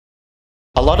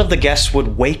A lot of the guests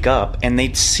would wake up and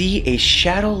they'd see a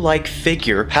shadow-like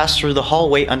figure pass through the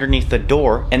hallway underneath the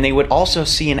door, and they would also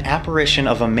see an apparition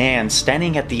of a man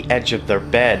standing at the edge of their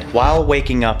bed while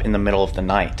waking up in the middle of the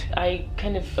night. I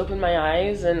kind of opened my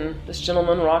eyes and this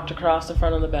gentleman walked across the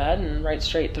front of the bed and right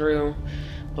straight through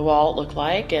the wall, it looked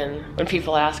like. And when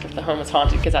people ask if the home is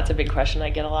haunted, because that's a big question I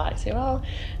get a lot, I say, well,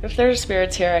 if there's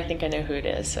spirits here, I think I know who it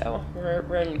is, so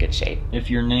we're in good shape. If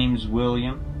your name's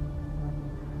William,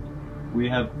 we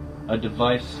have a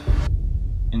device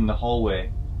in the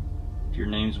hallway. If your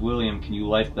name's William, can you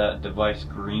light that device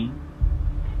green?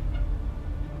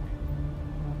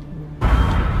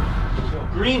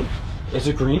 Green! Is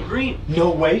it green? Green!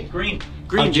 No way! Green!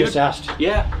 I just asked.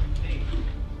 Yeah.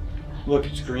 Look,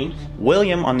 it's green.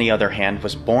 William, on the other hand,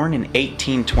 was born in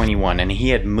 1821 and he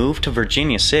had moved to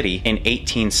Virginia City in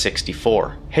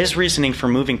 1864. His reasoning for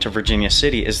moving to Virginia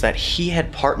City is that he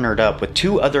had partnered up with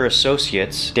two other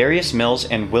associates, Darius Mills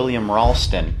and William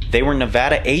Ralston. They were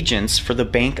Nevada agents for the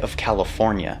Bank of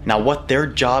California. Now, what their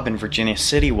job in Virginia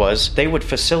City was, they would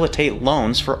facilitate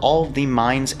loans for all of the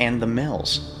mines and the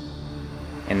mills.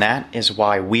 And that is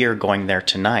why we are going there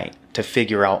tonight, to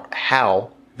figure out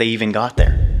how they even got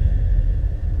there.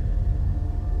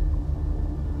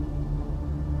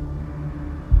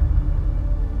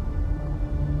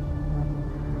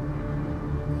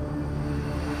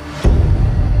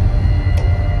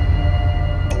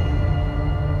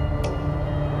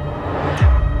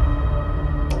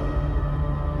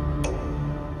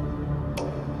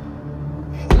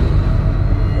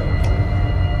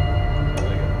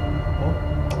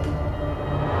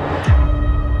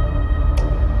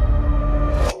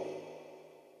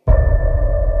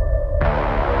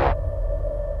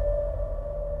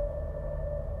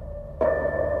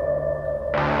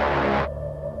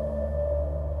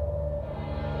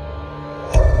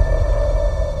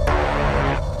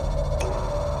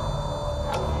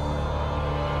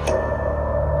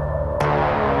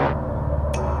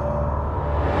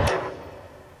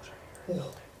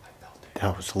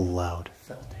 That was loud.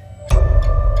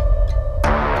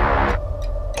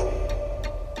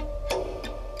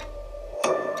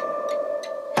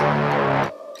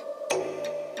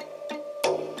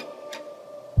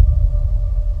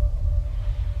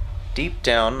 Deep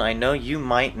down, I know you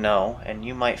might know, and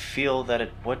you might feel that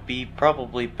it would be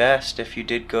probably best if you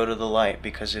did go to the light,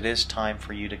 because it is time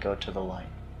for you to go to the light.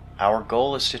 Our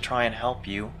goal is to try and help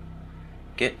you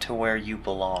get to where you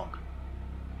belong.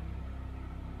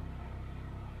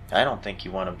 I don't think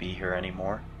you want to be here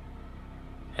anymore.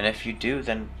 And if you do,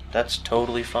 then that's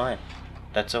totally fine.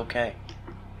 That's okay.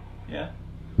 Yeah?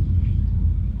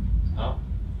 Oh.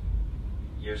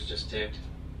 Yours just ticked.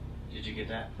 Did you get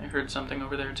that? I heard something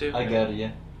over there too. I got it,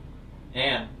 yeah.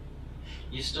 Ann,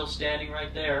 you still standing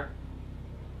right there?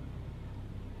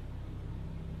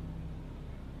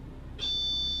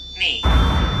 Me.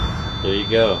 There you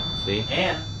go. See?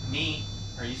 Ann, me,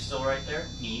 are you still right there?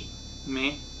 Me.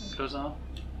 Me? It goes off.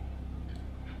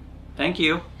 Thank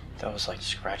you. That was like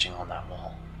scratching on that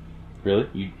wall. Really?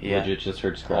 You Yeah. legit just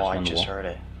heard scratching Oh, I on the just wall? heard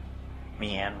it.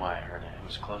 Me and Wyatt heard it. It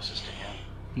was closest to him.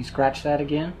 You scratch that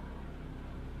again?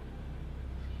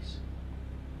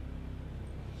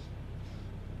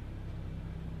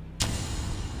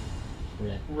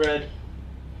 Red.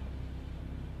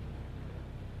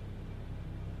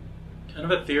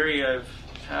 Kind of a theory I've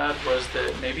had was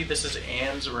that maybe this is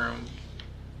Anne's room,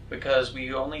 because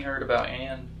we only heard about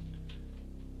Anne.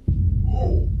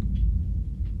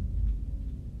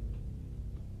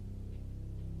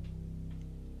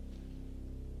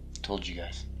 Told you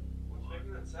guys. What's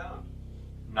making that sound?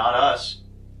 Not us.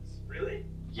 Really?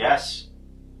 Yes.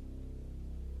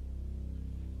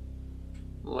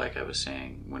 Like I was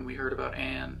saying, when we heard about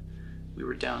Anne, we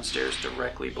were downstairs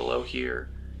directly below here,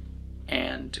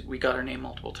 and we got her name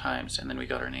multiple times, and then we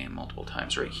got her name multiple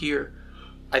times right here.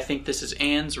 I think this is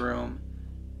Anne's room,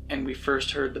 and we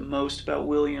first heard the most about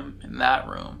William in that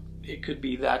room. It could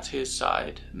be that's his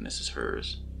side, and this is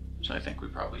hers. So I think we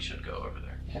probably should go over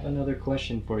there. I have another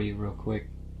question for you real quick.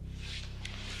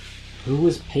 Who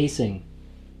was pacing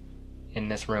in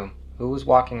this room? Who was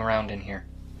walking around in here?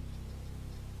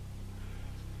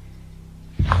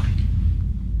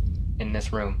 In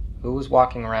this room. Who was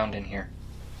walking around in here?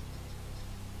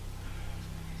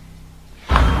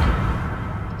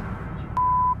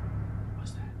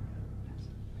 What's that?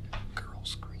 Girl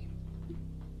scream.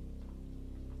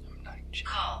 I'm night shift.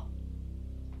 Call.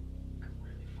 I'm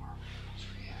really far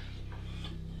away.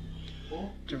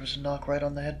 Oh, there was a knock right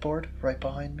on the headboard, right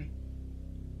behind me.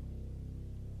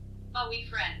 Are we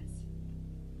friends?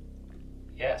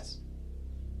 Yes.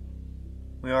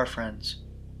 We are friends.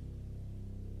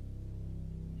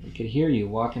 We could hear you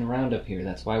walking around up here.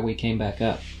 That's why we came back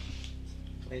up.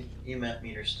 The EMF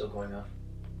meter's still going off.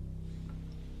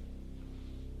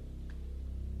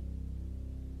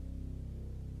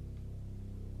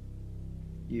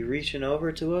 You reaching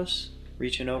over to us?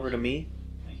 Reaching over to me?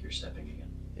 I hear stepping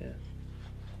again. Yeah.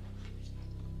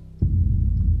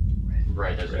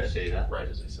 Right as I say that. Right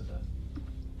as I said that.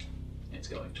 It's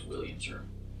going to William's room.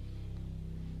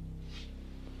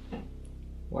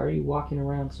 Why are you walking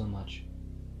around so much?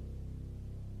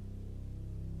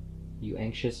 You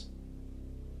anxious?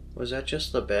 Was that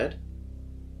just the bed?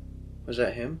 Was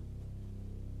that him?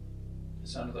 It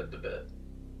sounded like the bed.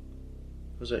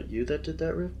 Was that you that did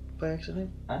that riff by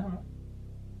accident? I don't know.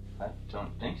 I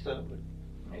don't think so, but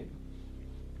maybe.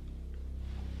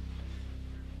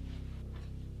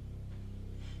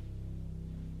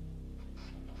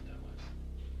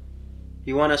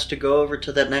 You want us to go over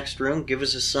to that next room? Give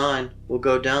us a sign. We'll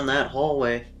go down that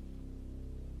hallway.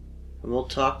 And we'll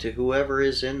talk to whoever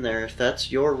is in there. If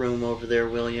that's your room over there,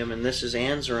 William, and this is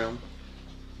Anne's room,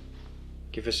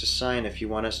 give us a sign if you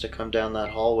want us to come down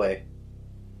that hallway.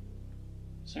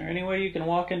 Is there any way you can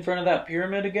walk in front of that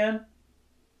pyramid again?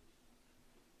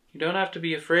 You don't have to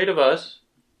be afraid of us.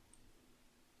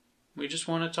 We just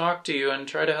want to talk to you and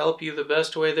try to help you the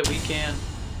best way that we can.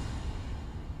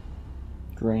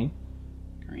 Green.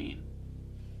 Green.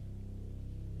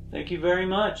 Thank you very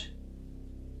much.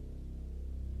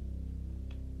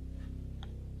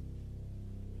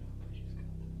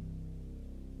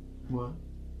 What?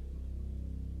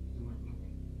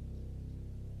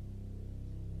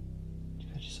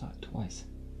 I just saw it twice.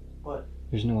 What?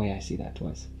 There's no way I see that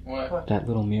twice. What? That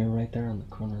little mirror right there on the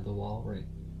corner of the wall, right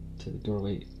to the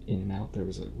doorway in and out, there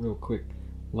was a real quick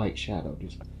light shadow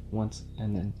just once,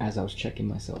 and then as I was checking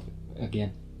myself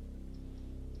again.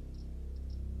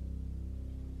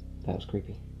 That was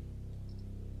creepy.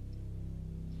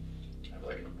 I have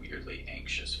like a weirdly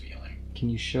anxious feeling. Can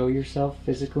you show yourself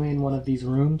physically in one of these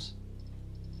rooms?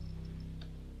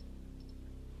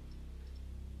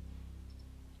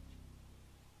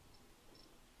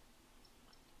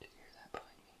 Did you hear that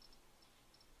behind me?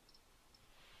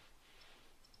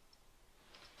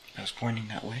 I was pointing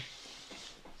that way.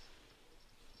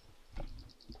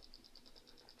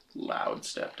 Loud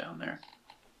step down there.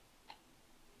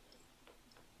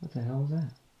 What the hell was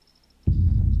that?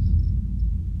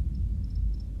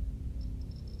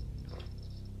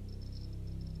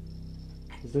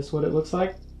 Is this what it looks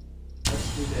like?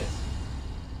 Let's do this.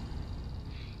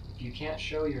 If you can't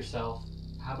show yourself,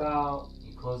 how about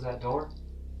you close that door?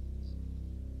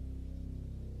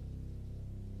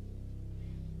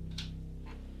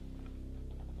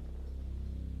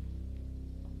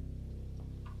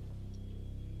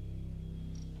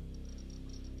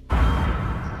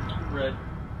 Red.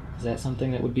 Is that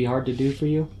something that would be hard to do for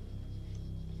you?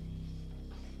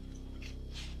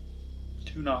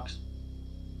 2 knocks.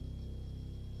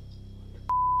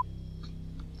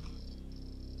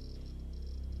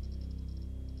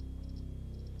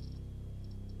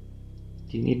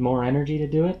 Do you need more energy to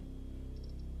do it?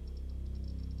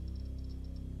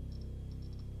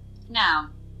 Now,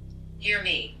 hear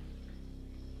me.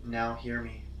 Now hear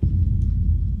me.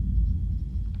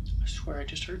 I swear I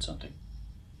just heard something.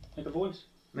 Like a voice.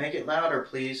 Make it louder,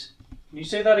 please. Can you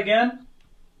say that again?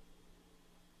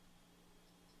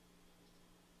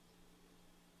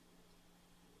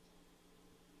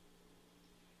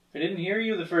 I didn't hear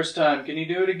you the first time. Can you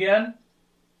do it again?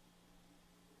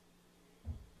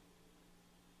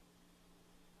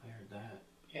 I heard that.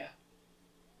 Yeah.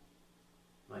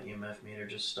 My EMF meter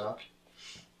just stopped.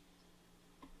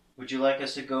 Would you like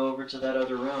us to go over to that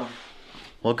other room?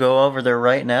 We'll go over there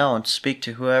right now and speak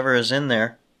to whoever is in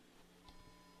there.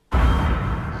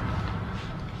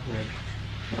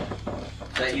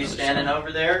 Is that you standing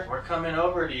over there? We're coming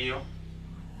over to you.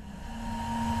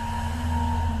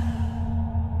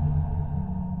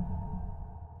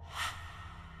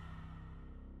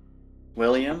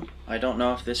 William, I don't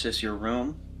know if this is your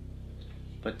room,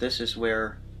 but this is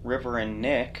where River and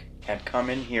Nick had come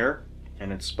in here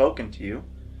and had spoken to you.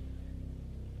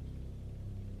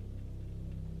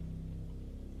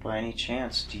 By any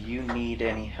chance, do you need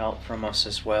any help from us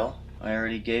as well? I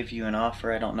already gave you an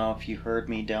offer. I don't know if you heard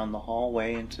me down the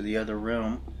hallway into the other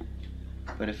room,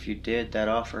 but if you did, that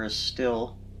offer is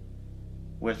still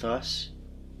with us.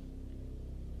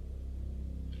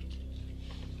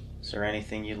 Is there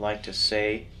anything you'd like to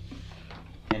say?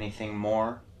 Anything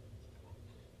more?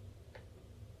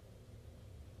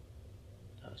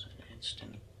 That was an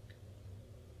instant.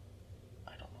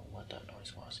 I don't know what that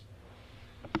noise was.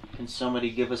 Can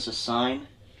somebody give us a sign?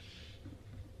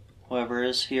 Whoever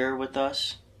is here with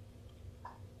us?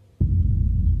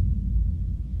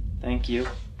 Thank you.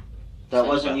 That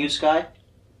wasn't you, Sky?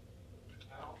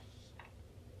 No.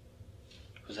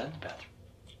 Was that in the bathroom?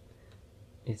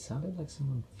 It sounded like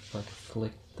someone like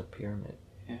flicked the pyramid.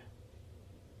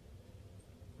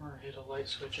 Or hit a light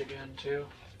switch again too.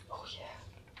 Oh yeah.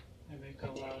 They make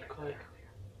a loud click.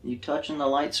 You touching the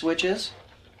light switches?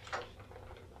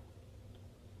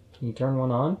 Can you turn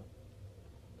one on?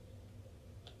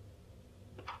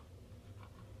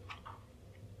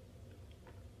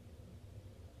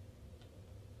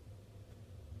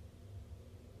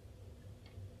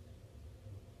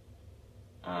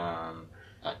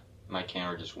 My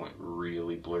camera just went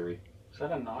really blurry. Is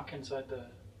that a knock inside the...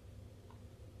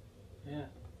 Yeah.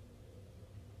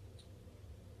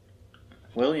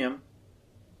 William?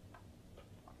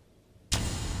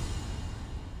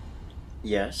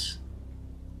 Yes?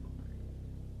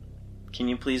 Can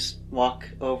you please walk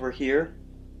over here?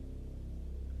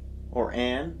 Or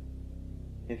Anne,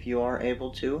 if you are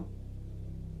able to?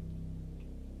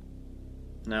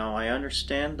 Now, I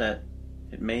understand that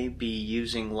it may be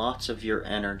using lots of your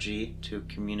energy to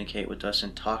communicate with us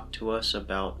and talk to us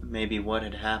about maybe what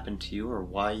had happened to you or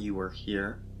why you were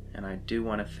here. And I do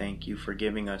want to thank you for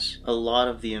giving us a lot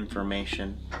of the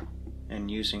information and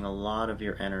using a lot of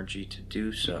your energy to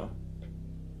do so.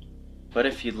 But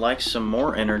if you'd like some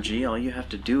more energy, all you have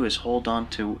to do is hold on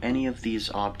to any of these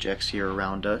objects here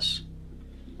around us.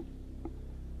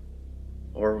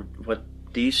 Or what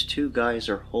these two guys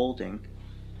are holding.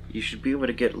 You should be able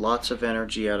to get lots of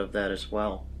energy out of that as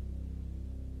well.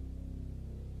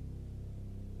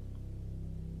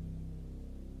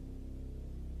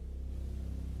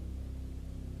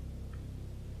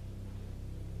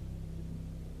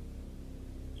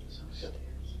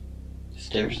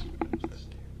 Stairs?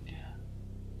 Yeah.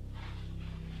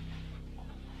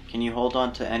 Can you hold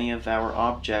on to any of our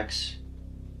objects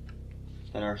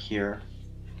that are here?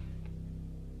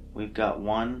 We've got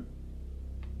one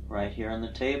right here on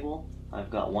the table. I've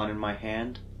got one in my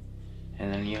hand.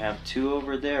 And then you have two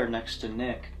over there next to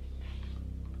Nick.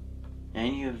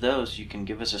 Any of those, you can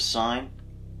give us a sign.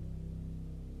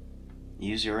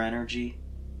 Use your energy.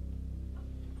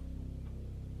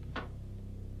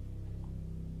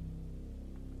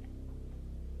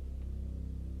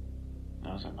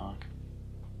 That was a knock.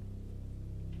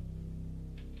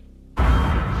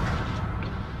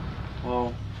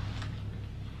 Whoa.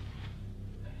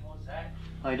 What's that?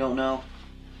 I don't know.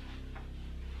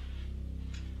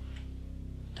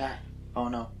 That. Oh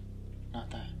no.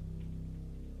 Not that.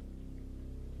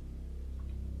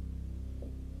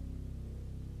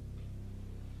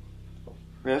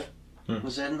 Riff?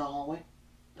 Was that in the hallway?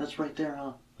 That's right there,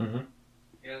 huh? Mm-hmm.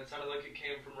 Yeah, it sounded like it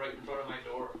came from right in front of my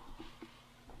door.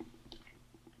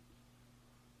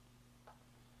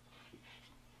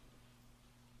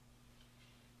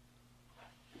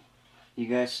 You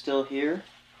guys still here?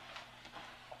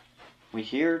 We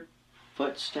hear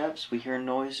footsteps, we hear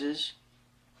noises.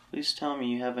 Please tell me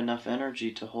you have enough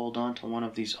energy to hold on to one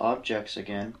of these objects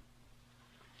again.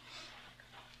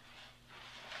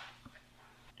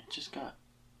 It just got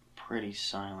pretty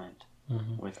silent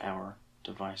with our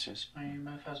devices. My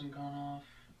EMF hasn't gone off.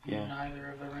 Yeah.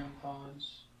 Neither of the REM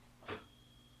pods.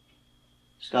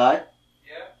 Scott?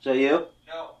 Yeah? Is that you?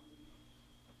 No.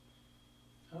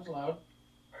 That was loud.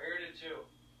 I heard it too.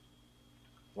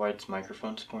 Why's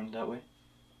microphones pointed that way?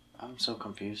 I'm so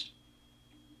confused.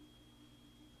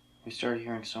 We started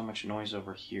hearing so much noise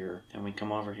over here, and we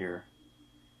come over here.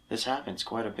 This happens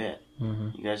quite a bit. Mm-hmm.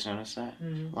 You guys notice that?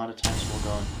 Mm-hmm. A lot of times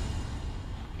we'll go in.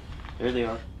 There they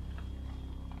are.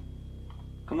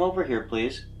 Come over here,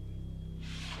 please.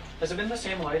 Has it been the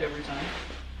same light every time?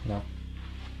 No.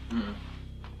 Mm-mm.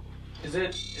 Is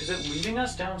it leaving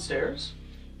us downstairs?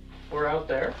 Or out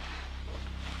there?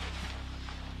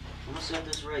 I'm gonna set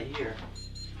this right here.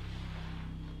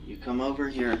 You come over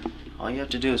here. All you have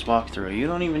to do is walk through. You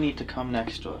don't even need to come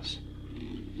next to us.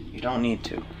 You don't need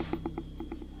to.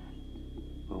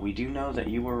 But we do know that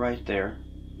you were right there.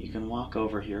 You can walk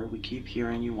over here. We keep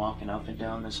hearing you walking up and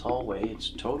down this hallway. It's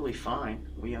totally fine.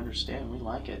 We understand. We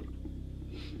like it.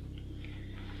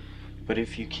 But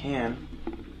if you can,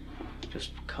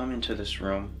 just come into this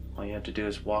room. All you have to do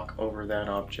is walk over that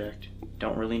object.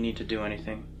 Don't really need to do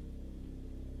anything.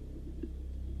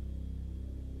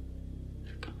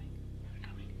 They're coming. They're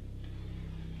coming.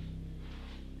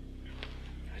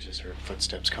 I just heard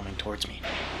footsteps coming towards me.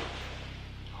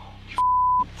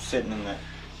 Sitting in that.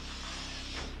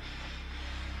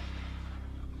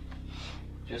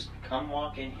 Just come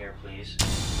walk in here, please.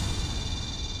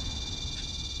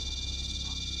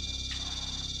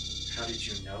 How did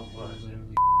you know what? I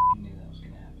literally knew that was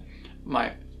gonna happen.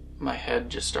 my head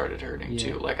just started hurting Yeah.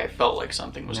 too. Like I felt like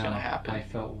something was gonna happen. I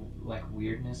felt like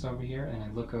weirdness over here, and I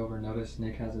look over, notice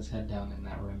Nick has his head down, and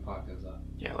that REM pod goes up.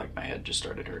 Yeah, like my head just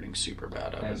started hurting super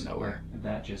bad out That's of nowhere.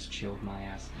 That just chilled my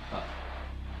ass up.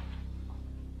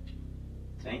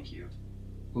 Thank you.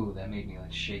 Ooh, that made me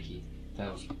like shaky.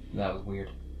 That was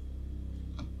weird.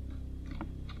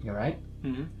 You alright?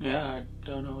 Mm-hmm. Yeah, I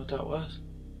don't know what that was.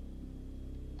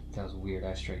 That was weird.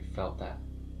 I straight felt that.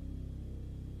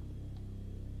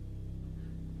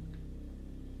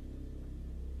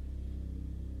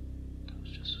 That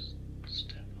was just a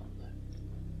step on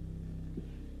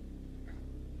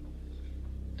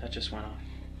that just went off.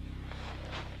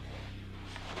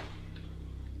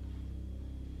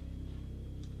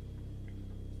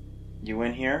 You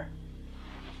in here?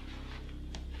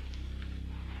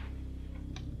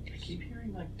 I keep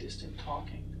hearing like distant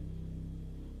talking.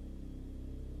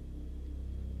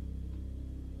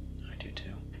 I do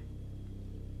too.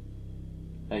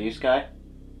 That you, Sky?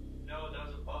 No, that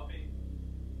was above me.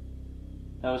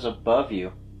 That was above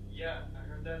you. Yeah, I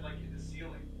heard that like in the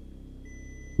ceiling.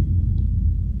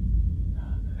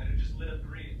 And it just lit up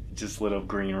green. Just lit up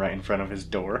green right in front of his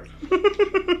door.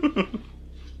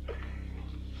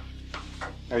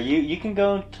 You can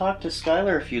go and talk to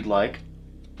Skylar if you'd like.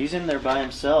 He's in there by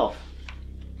himself.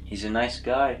 He's a nice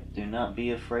guy. Do not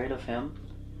be afraid of him.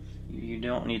 You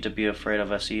don't need to be afraid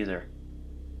of us either.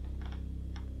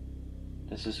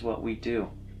 This is what we do.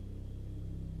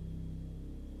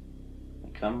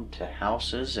 We come to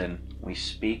houses and we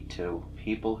speak to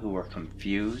people who are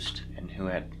confused and who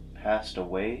had passed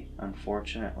away,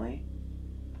 unfortunately,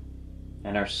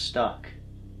 and are stuck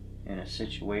in a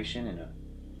situation,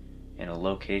 in a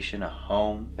location, a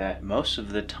home that most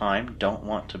of the time don't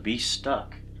want to be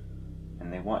stuck.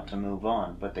 And they want to move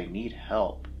on, but they need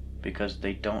help because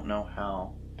they don't know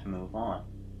how to move on.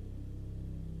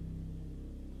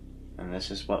 And this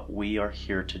is what we are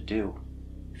here to do.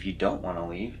 If you don't want to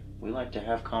leave, we like to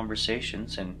have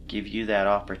conversations and give you that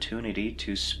opportunity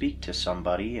to speak to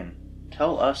somebody and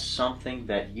tell us something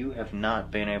that you have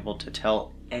not been able to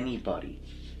tell anybody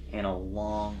in a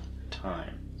long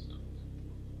time.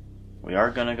 We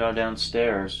are going to go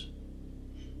downstairs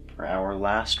for our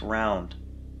last round.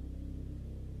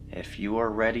 If you are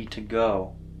ready to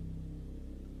go,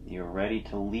 you're ready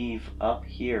to leave up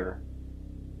here,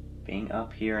 being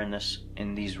up here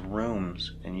in these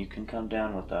rooms, then you can come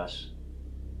down with us.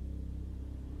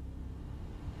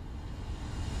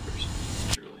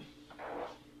 Truly.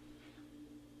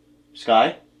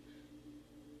 Sky?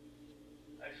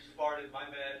 I just farted, my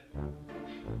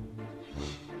bad.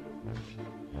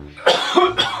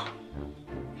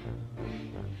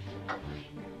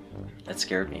 That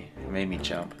scared me. It made me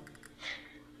jump.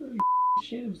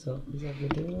 Shit himself. He's like,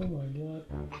 oh my god.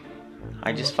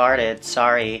 I just farted.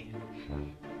 Sorry. No,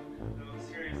 I'm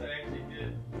serious, I actually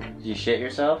did. Did you shit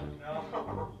yourself?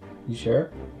 No, You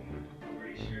sure? I'm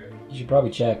pretty sure. You should probably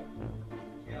check.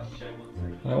 Yeah, I'll check one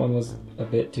second. That one was a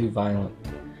bit too violent.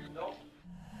 Nope.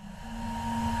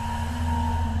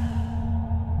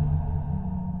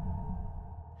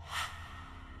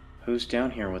 Who's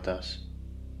down here with us?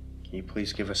 Can you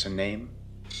please give us a name?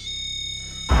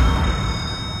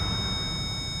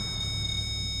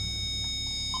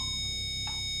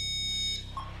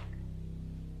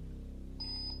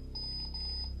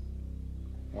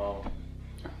 Well,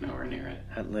 Nowhere near it.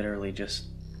 that literally just...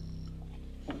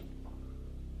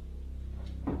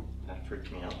 that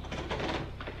freaked me out.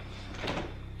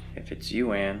 If it's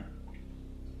you, Anne,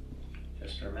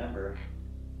 just remember,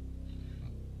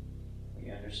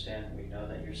 we understand, we know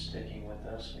that you're sticking with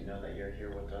us, we know that you're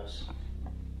here with us.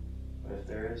 But if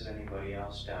there is anybody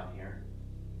else down here,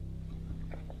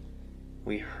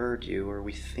 we heard you, or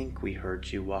we think we heard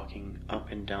you walking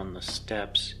up and down the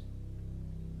steps.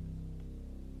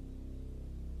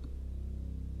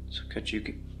 So could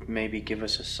you maybe give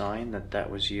us a sign that that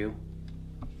was you?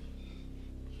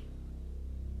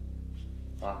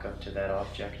 Walk up to that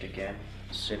object again,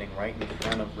 sitting right in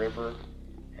front of River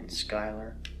and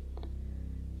Skylar.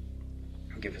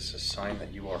 Give us a sign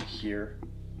that you are here.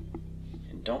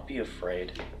 And don't be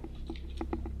afraid.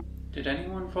 Did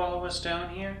anyone follow us down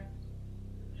here?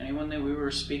 Anyone that we were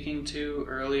speaking to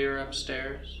earlier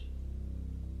upstairs?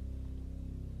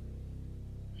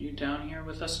 Are you down here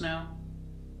with us now?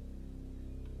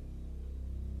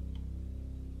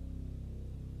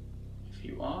 If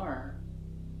you are,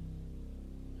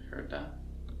 I heard that.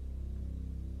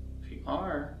 If you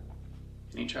are,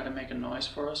 can you try to make a noise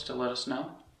for us to let us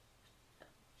know?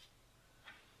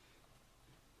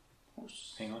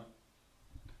 Hang on.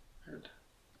 Heard.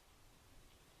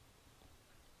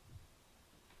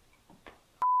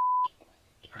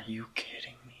 Are you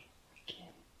kidding me?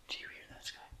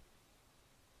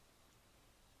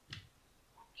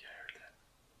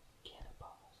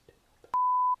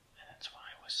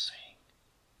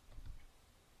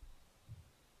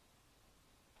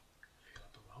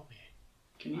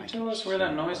 Can you tell us where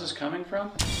that noise is coming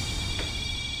from?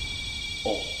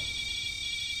 Oh.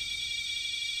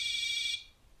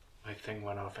 My thing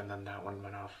went off and then that one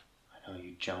went off. I know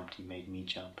you jumped. You made me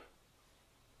jump.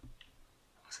 I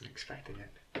wasn't expecting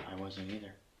it. I wasn't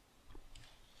either.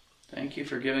 Thank you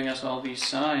for giving us all these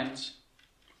signs.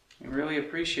 We really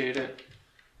appreciate it.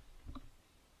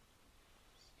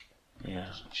 Yeah.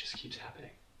 It just keeps happening.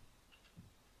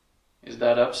 Is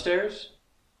that upstairs?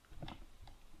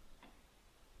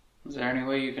 Is there any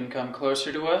way you can come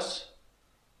closer to us?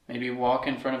 Maybe walk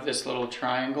in front of this little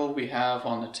triangle we have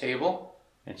on the table?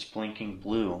 It's blinking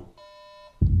blue.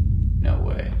 No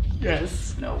way.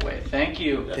 Yes. No way. Thank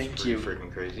you. That's Thank pretty you.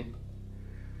 freaking crazy.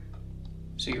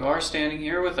 So you are standing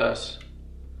here with us.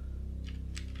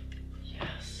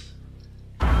 Yes.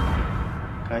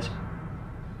 Guys?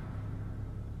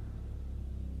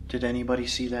 Did anybody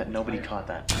see that? Nobody caught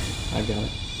that. I got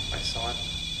it. I saw it.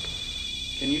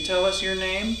 Can you tell us your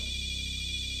name?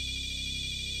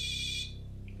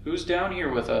 Who's down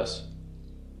here with us?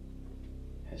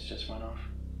 His just went off.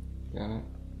 Got it.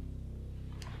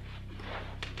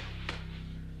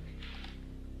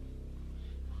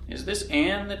 Is this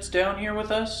Anne that's down here with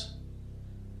us?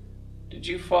 Did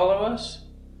you follow us?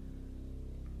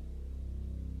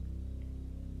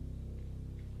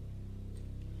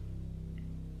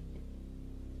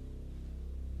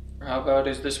 Or how about,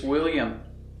 is this William?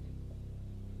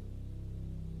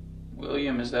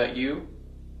 William, is that you?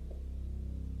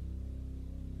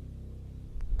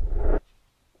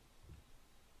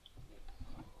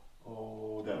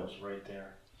 Oh, that was right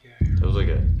there. That was like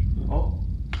a Oh.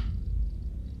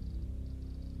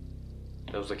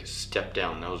 that was like a step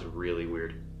down. That was really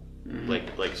weird.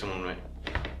 Like someone went.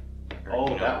 or, Oh,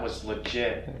 you know, that was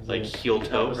legit. like heel That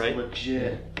toe, was right?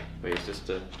 legit. Wait, is this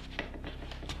the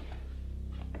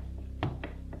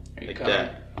Are you like coming?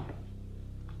 that?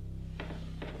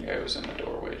 Yeah, it was in the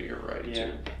doorway to your right, Yeah.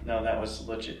 too. No, that was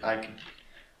legit. I could.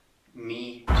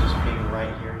 Me just being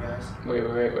right here, guys.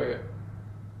 Wait.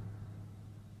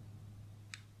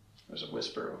 There's a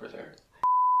whisper over there.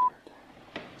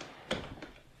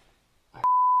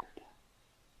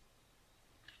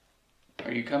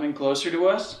 Are you coming closer to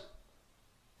us?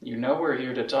 You know we're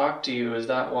here to talk to you, is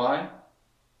that why?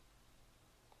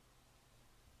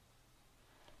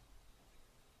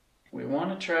 We want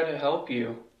to try to help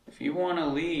you. If you want to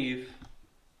leave,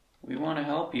 we want to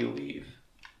help you leave.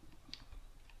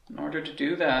 In order to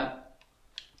do that,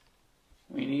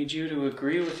 we need you to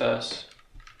agree with us.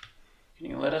 Can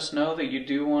you let us know that you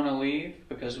do want to leave?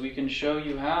 Because we can show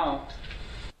you how.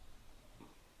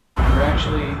 We're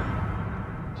actually...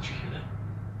 Did you hear that?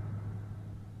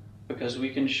 Because we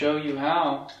can show you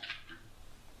how.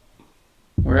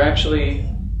 We're actually...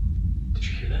 Did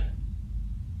you hear that?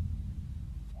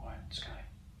 What, Sky?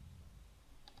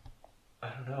 I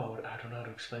don't know. I don't know how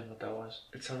to explain what that was.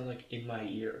 It sounded like in my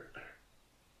ear.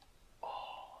 Oh,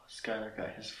 Skylar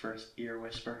got his first ear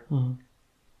whisper. Mm-hmm.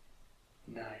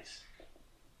 Nice.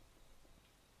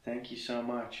 Thank you so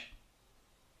much.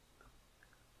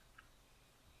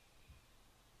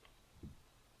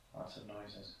 Lots of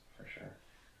noises, for sure.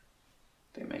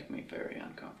 They make me very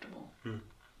uncomfortable. And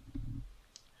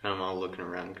I'm all looking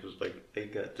around because like they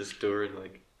got this door and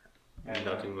like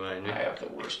nothing behind me. I have the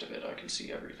worst of it. I can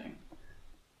see everything.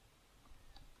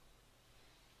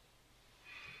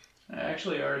 I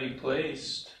actually already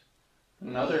placed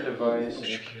another device. Did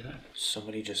you hear that?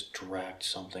 Somebody just dragged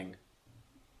something.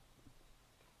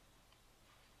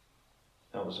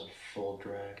 That was a full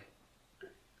drag.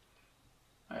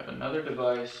 I have another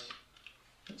device.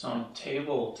 It's on a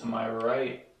table to my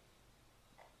right.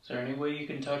 Is there any way you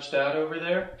can touch that over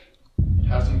there? It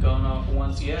hasn't gone off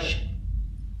once yet.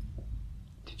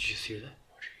 Did you just hear that?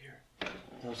 What did you hear?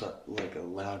 That was like a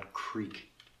loud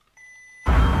creak.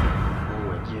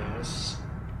 Oh, yes.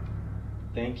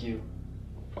 Thank you.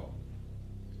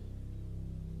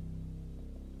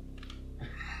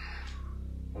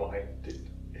 Wyatt, dude.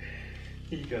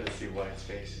 You gotta see Wyatt's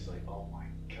face. He's like, oh my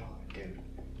god, dude.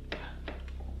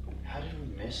 How did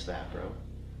we miss that, bro?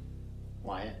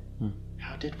 Wyatt,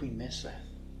 how did we miss that?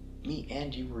 Me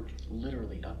and you were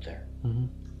literally up there. Mm-hmm.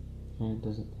 And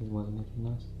it wasn't making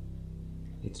noise.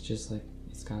 It's just like,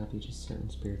 it's gotta be just certain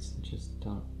spirits that just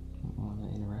don't want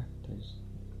to interact.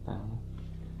 I don't know.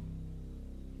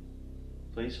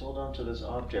 Please hold on to this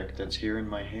object that's here in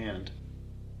my hand.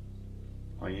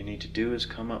 All you need to do is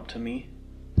come up to me,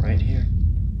 right here.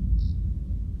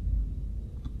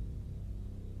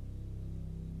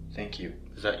 Thank you.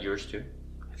 Is that yours too?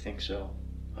 I think so.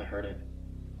 I heard it.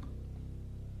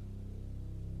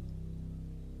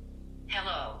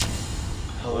 Hello.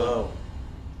 Hello.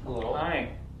 Hello.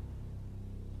 Hi.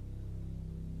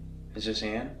 Is this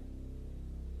Anne?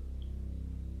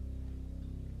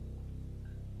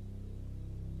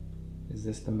 Is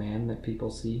this the man that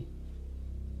people see?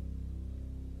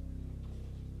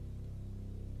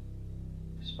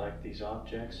 Spike these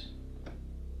objects.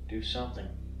 Do something.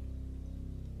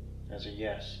 As a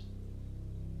yes.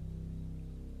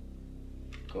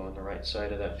 Go on the right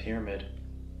side of that pyramid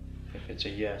if it's a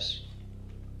yes.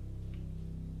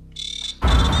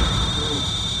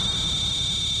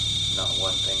 Not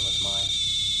one thing was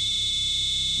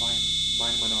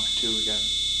Mine went off too again.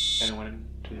 And it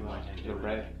went to the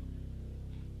red. mine.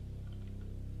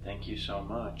 Thank you so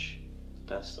much.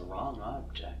 That's the wrong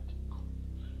object.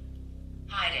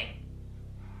 Hiding.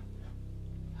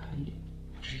 Hiding.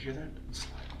 Did you hear that?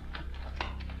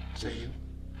 Is that you?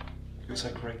 It was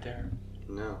like right there.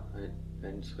 No, I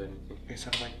didn't say anything. It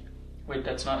sounded like Wait,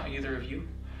 that's not either of you?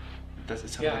 it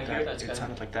sounded Yeah, like I hear that. that, It Skylar.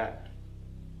 sounded like that.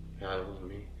 Yeah, it wasn't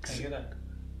me. I hear that.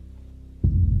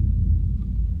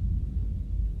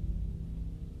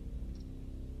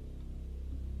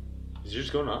 Is yours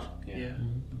going off? Yeah.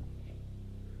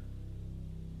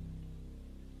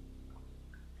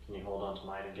 Can you hold on to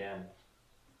mine again?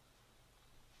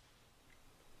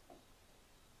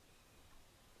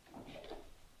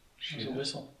 There's a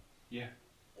whistle. Yeah.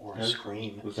 Or a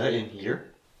scream? Was that in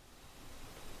here?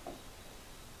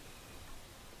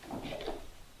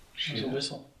 There's a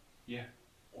whistle. Yeah.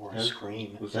 Or a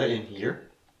scream? Was that in here?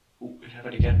 Ooh, it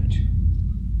happened again.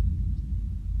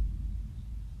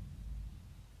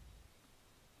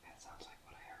 That sounds like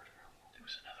what I heard earlier. There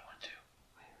was another one too.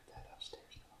 I heard that upstairs.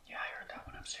 Yeah, I heard that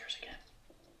one upstairs again.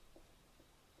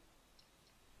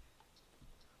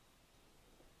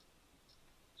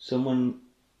 Someone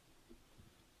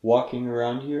walking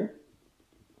around here?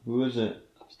 Who is it?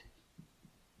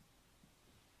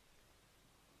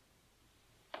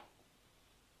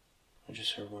 I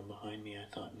just heard one behind me. I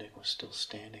thought Nick was still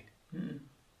standing.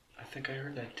 I think I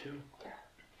heard that too.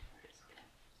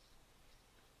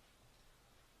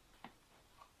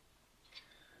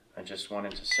 I just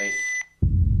wanted to say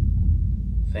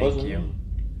thank you.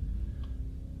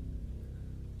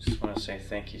 Just want to say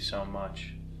thank you so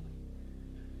much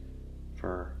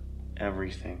for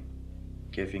everything.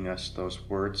 Giving us those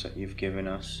words that you've given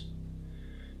us.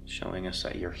 Showing us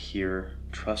that you're here.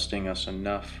 Trusting us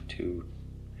enough to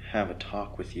have a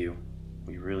talk with you.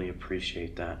 We really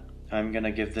appreciate that. I'm going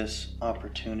to give this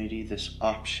opportunity, this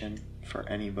option for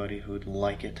anybody who'd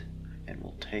like it and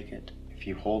will take it. If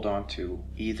you hold on to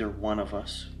either one of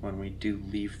us when we do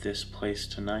leave this place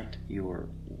tonight, you are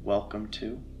welcome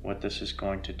to. What this is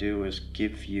going to do is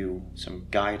give you some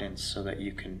guidance so that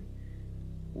you can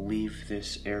leave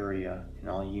this area, and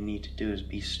all you need to do is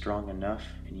be strong enough,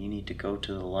 and you need to go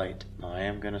to the light. Now, I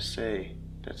am going to say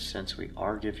that since we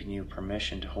are giving you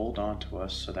permission to hold on to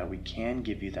us so that we can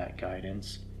give you that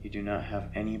guidance, you do not have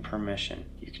any permission.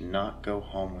 You cannot go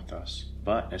home with us.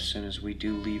 But as soon as we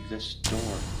do leave this door,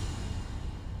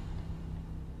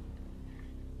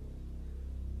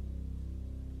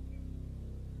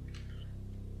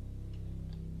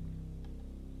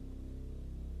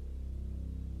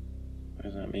 what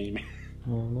does that mean? I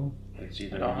don't know. It's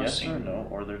either It almost yes or seemed- no,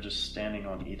 or they're just standing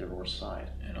on either or side.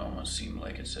 It almost seemed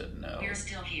like it said no. We're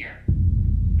still here.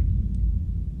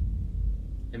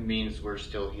 It means we're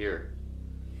still here.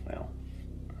 Well,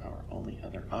 our only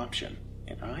other option,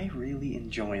 and I really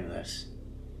enjoy this.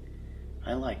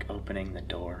 I like opening the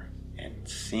door and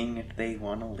seeing if they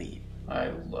want to leave. I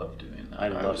love doing that. I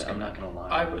love it. I'm not gonna lie.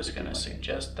 I was gonna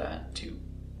suggest that too.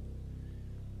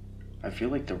 I feel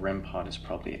like the REM pod is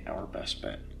probably our best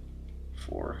bet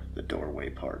for the doorway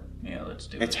part. Yeah, let's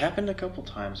do It's it. happened a couple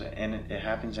times, and it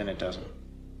happens and it doesn't.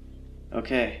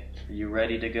 Okay, are you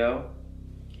ready to go?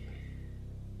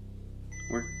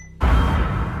 We're...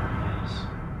 Yes.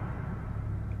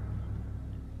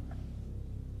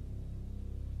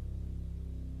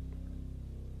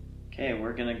 Okay,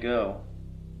 we're gonna go.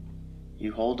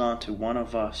 You hold on to one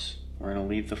of us. We're gonna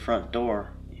leave the front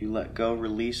door. You let go,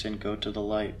 release, and go to the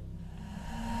light.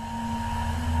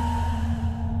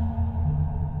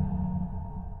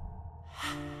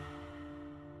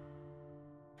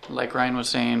 Like Ryan was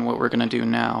saying, what we're going to do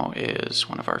now is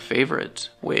one of our favorite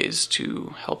ways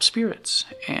to help spirits.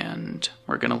 And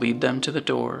we're going to lead them to the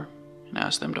door and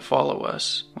ask them to follow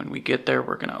us. When we get there,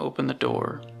 we're going to open the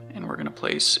door and we're going to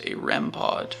place a REM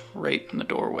pod right in the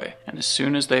doorway. And as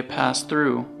soon as they pass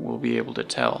through, we'll be able to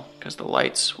tell because the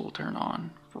lights will turn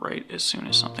on right as soon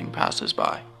as something passes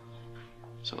by.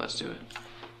 So let's do it.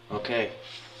 Okay.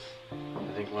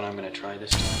 I think what I'm gonna try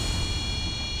this time.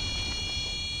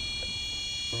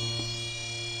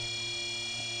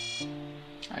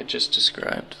 I just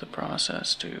described the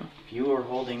process to. If you are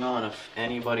holding on, if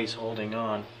anybody's holding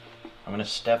on, I'm gonna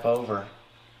step over.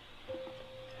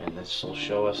 And this will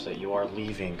show us that you are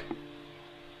leaving.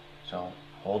 So,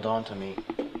 hold on to me.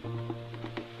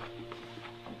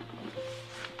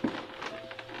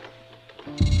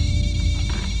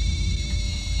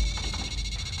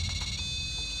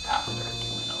 After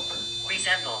you went over.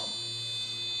 Resemble.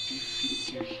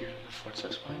 Do you hear the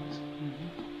footsteps behind us?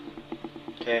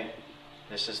 Okay,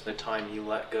 this is the time you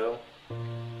let go.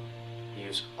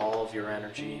 Use all of your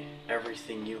energy,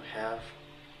 everything you have,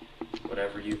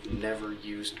 whatever you've never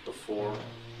used before,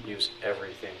 use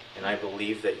everything. And I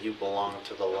believe that you belong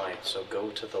to the light, so go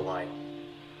to the light.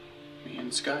 Me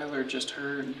and Skylar just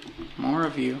heard more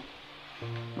of you.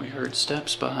 We heard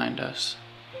steps behind us.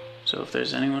 So if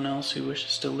there's anyone else who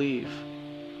wishes to leave,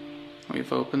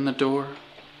 we've opened the door,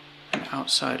 and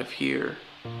outside of here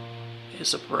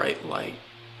is a bright light.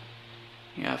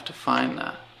 You have to find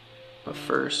that. But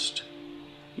first,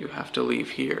 you have to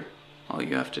leave here. All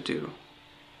you have to do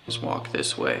is walk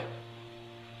this way.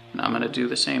 And I'm gonna do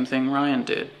the same thing Ryan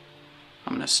did.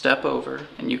 I'm gonna step over,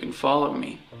 and you can follow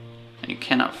me. And you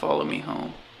cannot follow me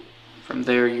home. From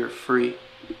there, you're free.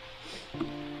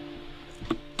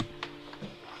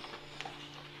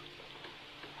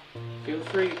 Feel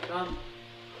free, come.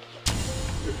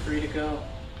 You're free to go.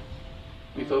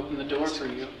 We've opened the door for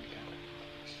you.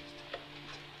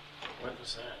 What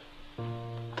was that?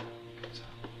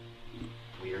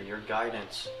 We are your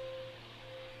guidance.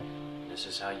 This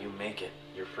is how you make it.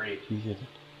 You're free. You get it?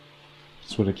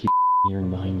 That's what I keep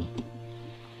hearing behind me.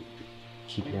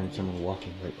 Keep hearing someone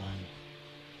walking right behind me.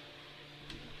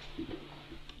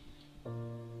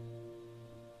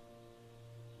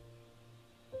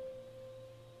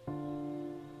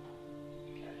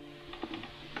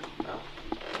 Well.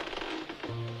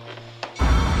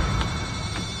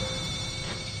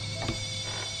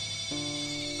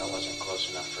 That wasn't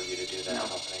close enough for you to do that, I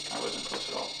don't think. I wasn't close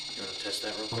at all. You want to test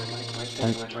that real quick?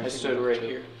 I stood right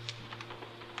here.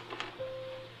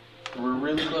 We're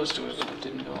really close to it, but it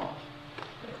didn't go off.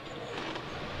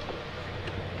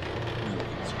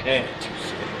 Okay.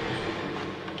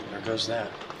 There goes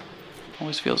that.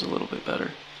 Always feels a little bit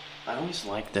better. I always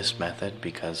like this method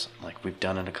because, like, we've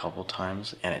done it a couple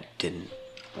times and it didn't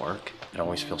work. It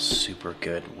always feels super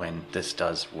good when this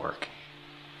does work.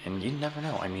 And you never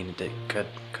know. I mean, it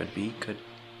could be, could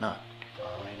not.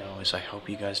 All I know is I hope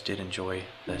you guys did enjoy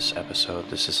this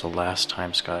episode. This is the last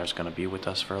time Skylar's going to be with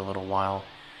us for a little while.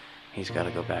 He's got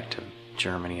to go back to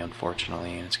Germany,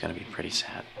 unfortunately, and it's going to be pretty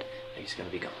sad that he's going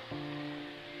to be gone.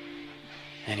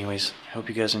 Anyways, I hope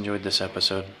you guys enjoyed this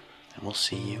episode, and we'll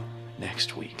see you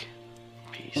next week.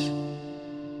 Peace.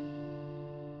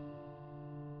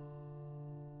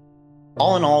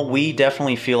 All in all, we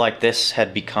definitely feel like this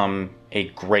had become a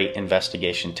great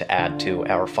investigation to add to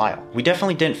our file. We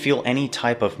definitely didn't feel any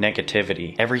type of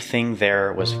negativity. Everything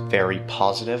there was very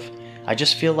positive. I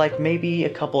just feel like maybe a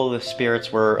couple of the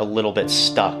spirits were a little bit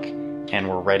stuck and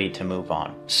were ready to move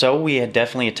on. So we had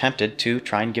definitely attempted to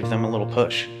try and give them a little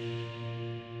push.